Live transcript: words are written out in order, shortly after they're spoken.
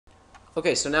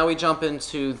Okay, so now we jump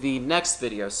into the next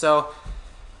video. So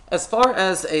as far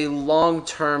as a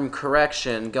long-term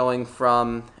correction going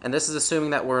from, and this is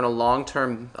assuming that we're in a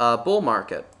long-term bull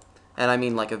market, and I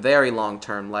mean like a very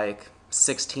long-term, like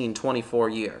 16, 24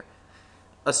 year.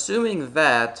 Assuming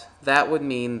that, that would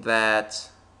mean that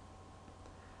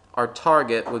our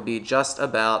target would be just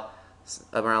about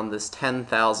around this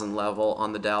 10,000 level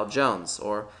on the Dow Jones,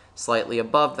 or slightly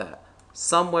above that.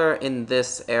 Somewhere in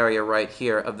this area right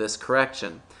here of this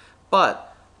correction.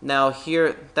 But now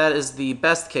here, that is the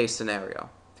best case scenario.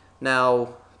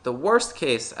 Now, the worst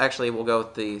case, actually we'll go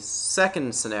with the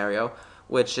second scenario,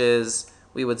 which is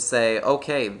we would say,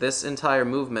 okay, this entire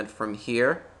movement from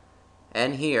here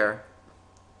and here,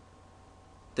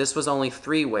 this was only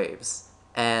 3 waves.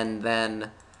 And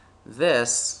then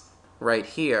this right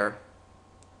here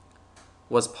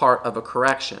was part of a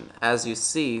correction. As you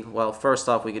see, well, first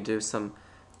off, we could do some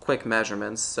quick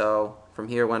measurements. So from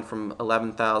here, it went from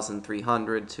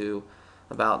 11,300 to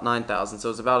about 9,000. So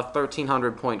it's about a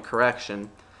 1,300 point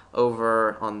correction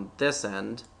over on this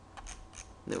end.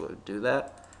 It would do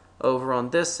that. Over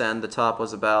on this end, the top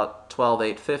was about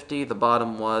 12,850. The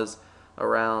bottom was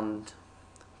around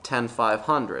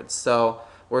 10,500. So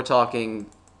we're talking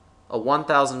a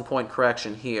 1,000 point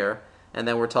correction here, and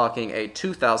then we're talking a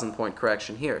 2,000 point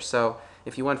correction here. So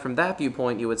if you went from that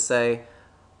viewpoint, you would say,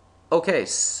 okay,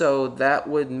 so that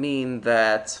would mean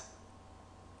that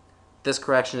this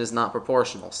correction is not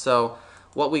proportional. So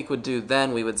what we could do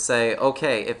then, we would say,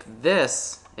 okay, if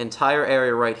this entire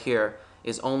area right here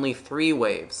is only 3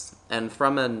 waves, and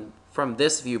from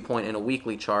this viewpoint in a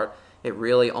weekly chart, it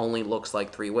really only looks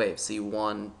like 3 waves. See,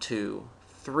 1, 2,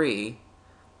 3.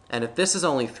 And if this is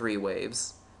only 3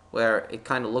 waves, where it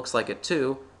kind of looks like it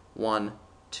too, 1,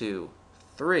 2,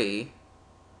 3,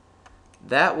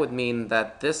 that would mean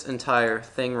that this entire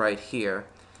thing right here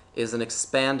is an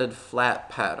expanded flat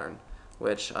pattern,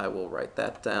 which I will write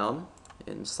that down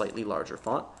in slightly larger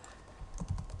font.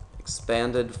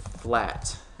 Expanded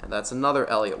flat, and that's another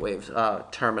Elliott wave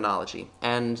terminology.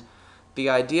 And the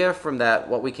idea from that,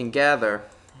 what we can gather,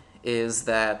 is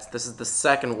that this is the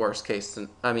second best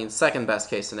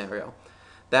case scenario.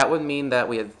 That would mean that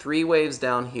we had 3 waves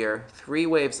down here, 3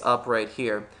 waves up right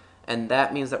here, and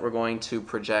that means that we're going to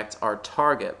project our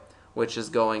target, which is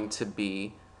going to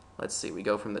be, let's see, we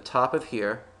go from the top of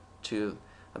here to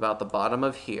about the bottom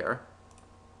of here,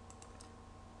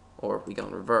 or we go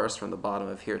in reverse from the bottom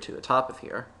of here to the top of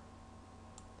here.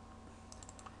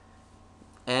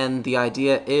 And the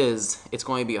idea is it's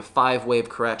going to be a 5-wave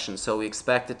correction, so we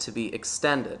expect it to be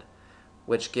extended,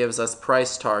 which gives us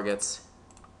price targets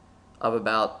of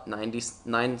about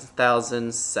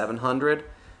 9,700,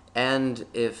 and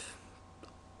if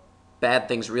bad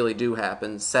things really do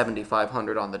happen,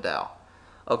 7,500 on the Dow.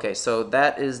 Okay, so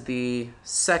that is the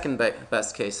second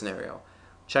best case scenario.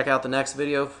 Check out the next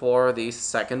video for the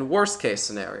second worst case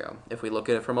scenario, if we look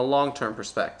at it from a long-term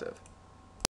perspective.